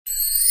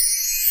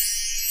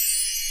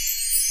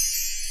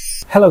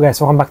Hello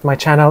guys, welcome back to my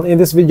channel. In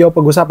this video,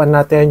 pag-usapan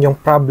natin yung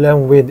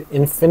problem with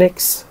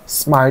Infinix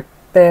Smart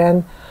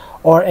 10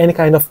 or any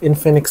kind of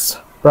Infinix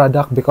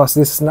product because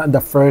this is not the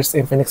first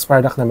Infinix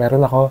product na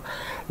meron ako.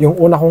 Yung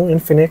una kong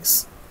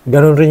Infinix,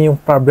 ganun rin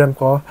yung problem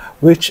ko,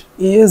 which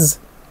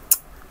is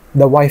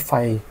the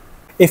Wi-Fi.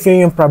 If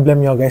yun yung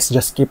problem nyo guys,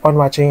 just keep on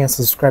watching and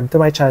subscribe to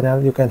my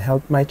channel. You can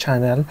help my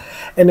channel.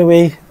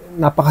 Anyway,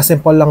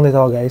 napaka-simple lang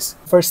nito guys.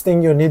 First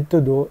thing you need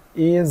to do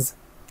is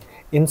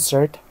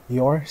insert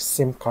your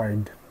SIM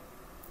card.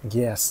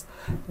 Yes,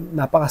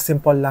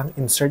 napaka-simple lang.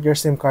 Insert your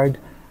SIM card.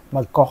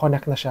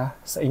 Magko-connect na siya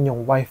sa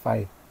inyong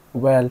Wi-Fi.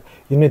 Well,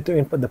 you need to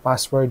input the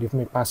password if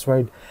may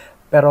password.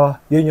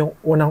 Pero yun yung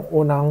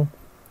unang-unang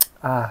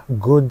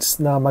goods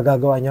na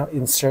magagawa nyo.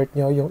 Insert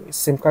nyo yung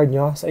SIM card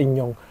nyo sa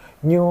inyong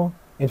new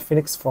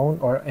Infinix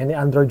phone or any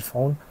Android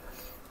phone.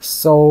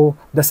 So,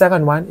 the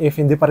second one, if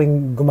hindi pa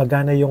rin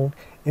gumagana yung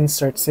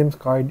insert SIM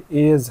card,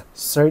 is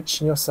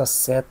search nyo sa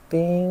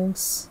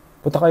settings.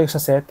 Punta kayo sa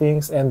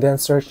settings and then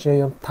search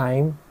nyo yung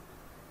time.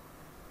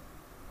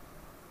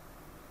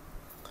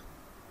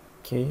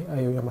 Okay,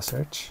 ayaw yung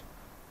ma-search.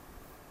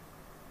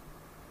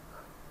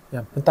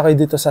 Yan, punta kayo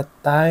dito sa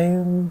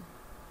time.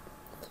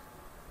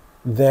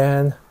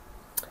 Then,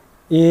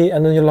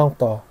 ano nyo lang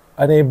to.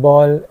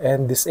 Enable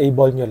and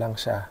disable nyo lang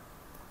siya.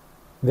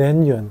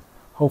 Then yun.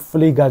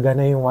 Hopefully,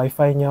 gagana yung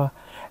Wi-Fi nyo.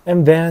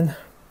 And then,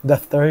 the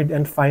third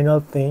and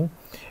final thing,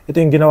 ito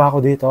yung ginawa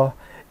ko dito,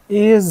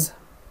 is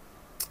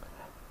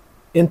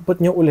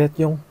input nyo ulit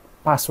yung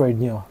password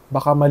nyo.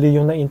 Baka mali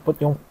yung na-input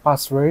yung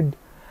password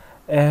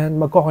and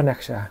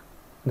magko-connect siya.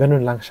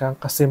 Ganun lang siya.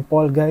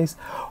 Kasimple guys.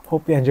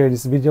 Hope you enjoyed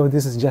this video.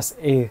 This is just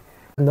a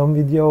random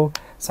video.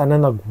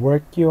 Sana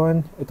nag-work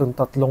yun. Itong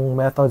tatlong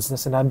methods na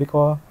sinabi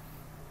ko.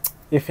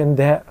 If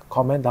hindi,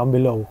 comment down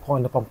below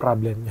kung ano pang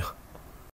problem nyo.